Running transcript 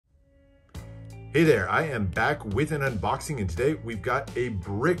Hey there, I am back with an unboxing, and today we've got a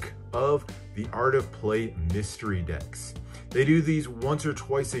brick of the Art of Play mystery decks. They do these once or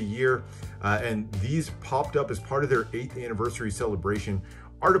twice a year, and these popped up as part of their 8th anniversary celebration.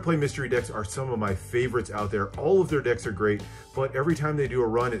 Art of Play mystery decks are some of my favorites out there. All of their decks are great, but every time they do a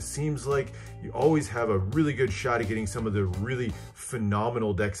run, it seems like you always have a really good shot at getting some of the really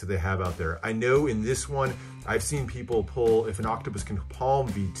phenomenal decks that they have out there. I know in this one, I've seen people pull If an Octopus Can Palm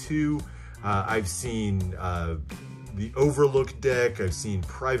V2, I've seen the Overlook deck, I've seen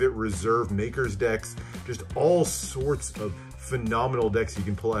Private Reserve Makers decks, just all sorts of phenomenal decks you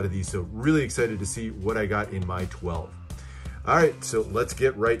can pull out of these. So really excited to see what I got in my 12. All right, so let's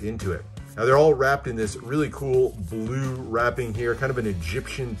get right into it. Now they're all wrapped in this really cool blue wrapping here, kind of an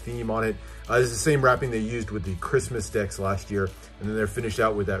Egyptian theme on it. This is the same wrapping they used with the Christmas decks last year, and then they're finished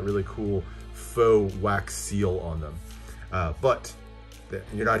out with that really cool faux wax seal on them. But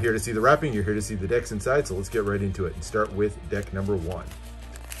you're not here to see the wrapping, you're here to see the decks inside, so let's get right into it and start with deck number 1.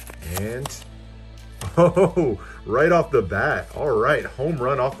 And, oh, right off the bat. All right, home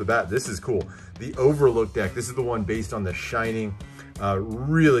run off the bat. This is cool. The Overlook deck. This is the one based on the Shining.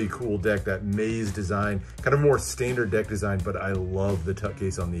 Really cool deck, that maze design. Kind of more standard deck design, but I love the tuck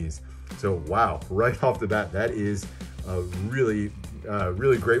case on these. So, wow, right off the bat, that is a really,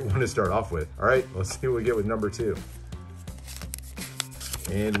 really great one to start off with. All right, let's see what we get with number 2.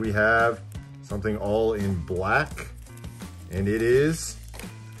 And we have something all in black, and it is,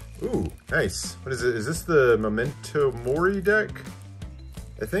 ooh, nice. What is it? Is this the Memento Mori deck?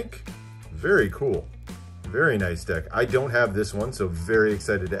 I think. Very cool. Very nice deck. I don't have this one, so very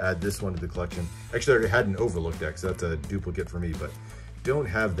excited to add this one to the collection. Actually, I already had an Overlook deck, so that's a duplicate for me, but don't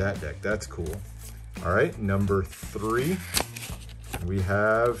have that deck. That's cool. All right, number 3. We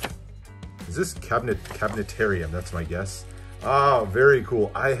have, is this Cabinetarium? That's my guess. Ah, very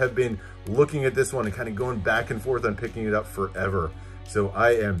cool. I have been looking at this one and kind of going back and forth on picking it up forever. So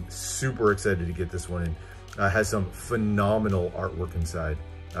I am super excited to get this one in. Has some phenomenal artwork inside.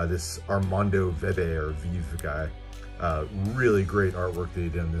 This Armando Vebe or Vive guy. Really great artwork that he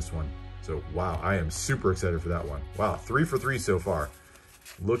did on this one. So wow, I am super excited for that one. Wow, 3 for 3 so far.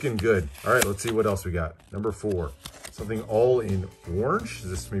 Looking good. All right, let's see what else we got. Number 4, something all in orange. Is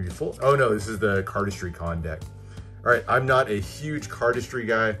this maybe full? Oh no, this is the Cardistry Con deck. All right, I'm not a huge cardistry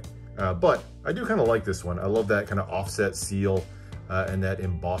guy, but I do kind of like this one. I love that kind of offset seal and that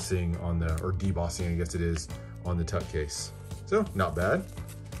embossing on the, or debossing, I guess it is, on the tuck case. So not bad.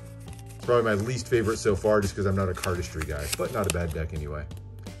 It's probably my least favorite so far just because I'm not a cardistry guy, but not a bad deck anyway.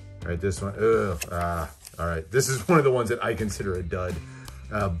 All right, this one, all right. This is one of the ones that I consider a dud.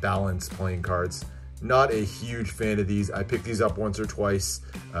 Balance playing cards. Not a huge fan of these. I picked these up once or twice,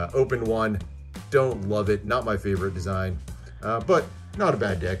 opened one, don't love it, not my favorite design, but not a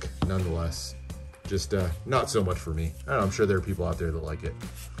bad deck nonetheless. Just not so much for me. I don't know, I'm sure there are people out there that like it.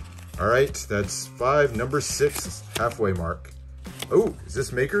 All right, that's 5. Number 6, halfway mark. Oh, is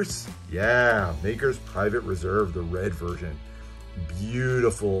this Makers? Yeah, Makers Private Reserve, the red version.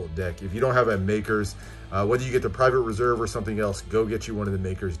 Beautiful deck. If you don't have a Makers, whether you get the Private Reserve or something else, go get you one of the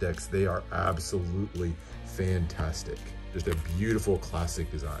Makers decks. They are absolutely fantastic. Just a beautiful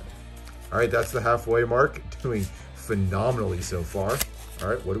classic design. All right, that's the halfway mark, doing phenomenally so far. All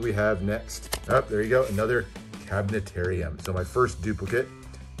right, what do we have next? Oh, there you go, another Cabinetarium. So my first duplicate,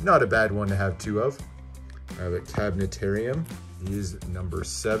 not a bad one to have 2 of. But Cabinetarium is number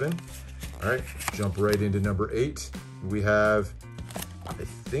 7. All right, jump right into number 8. We have, I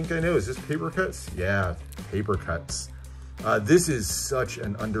think I know, is this Paper Cuts? Yeah, Paper Cuts. This is such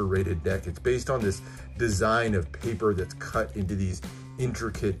an underrated deck. It's based on this design of paper that's cut into these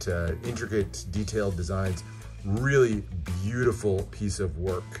intricate detailed designs. Really beautiful piece of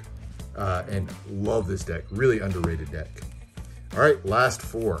work, and love this deck. Really underrated deck. All right, last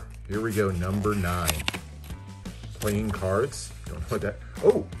 4. Here we go, number 9. Playing cards. Don't know what that.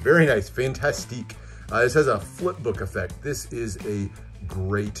 Oh, very nice, Fantastique. This has a flip book effect. This is a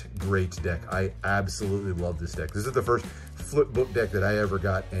great deck. I absolutely love this deck. This is the first flip book deck that I ever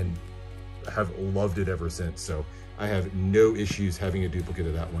got and have loved it ever since. So I have no issues having a duplicate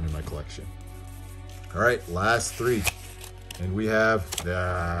of that one in my collection. All right, last 3. And we have,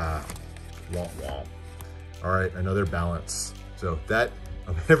 womp womp. All right, another balance. So that,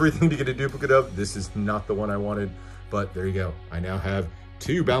 of everything to get a duplicate of, this is not the one I wanted, but there you go. I now have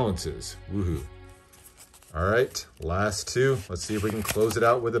 2 balances, woohoo. All right, last 2. Let's see if we can close it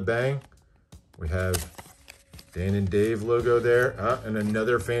out with a bang. We have Dan and Dave logo there, and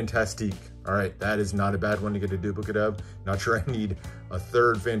another Fantastique. All right, that is not a bad one to get a duplicate of. Not sure I need a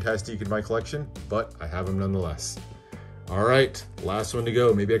third Fantastique in my collection, but I have them nonetheless. All right, last one to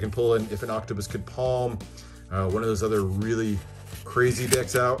go. Maybe I can pull in If an Octopus Could Palm, one of those other really crazy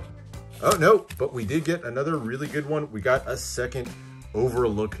decks out. Oh, no, but we did get another really good one. We got a second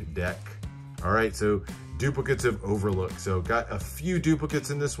Overlook deck. All right, so duplicates of Overlook. So got a few duplicates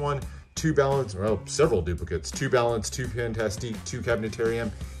in this one, 2 Balance, well, several duplicates, 2 Balance, 2 Fantastique, 2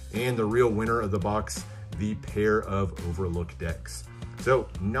 Cabinetarium, and the real winner of the box, the pair of Overlook decks. So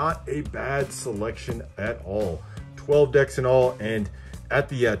not a bad selection at all. 12 decks in all, and at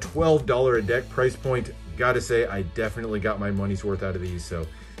the $12 a deck price point, gotta say I definitely got my money's worth out of these. So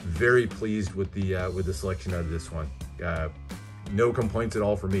very pleased with the selection out of this one. No complaints at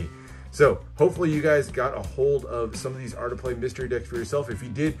all for me. So hopefully you guys got a hold of some of these Art of Play mystery decks for yourself. If you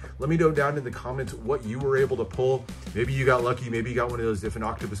did, let me know down in the comments what you were able to pull. Maybe you got lucky, maybe you got one of those If an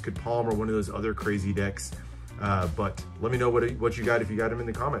Octopus Could Palm or one of those other crazy decks. But let me know what you got if you got them in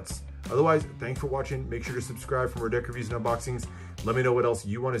the comments. Otherwise, thanks for watching. Make sure to subscribe for more deck reviews and unboxings. Let me know what else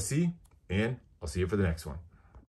you want to see, and I'll see you for the next one.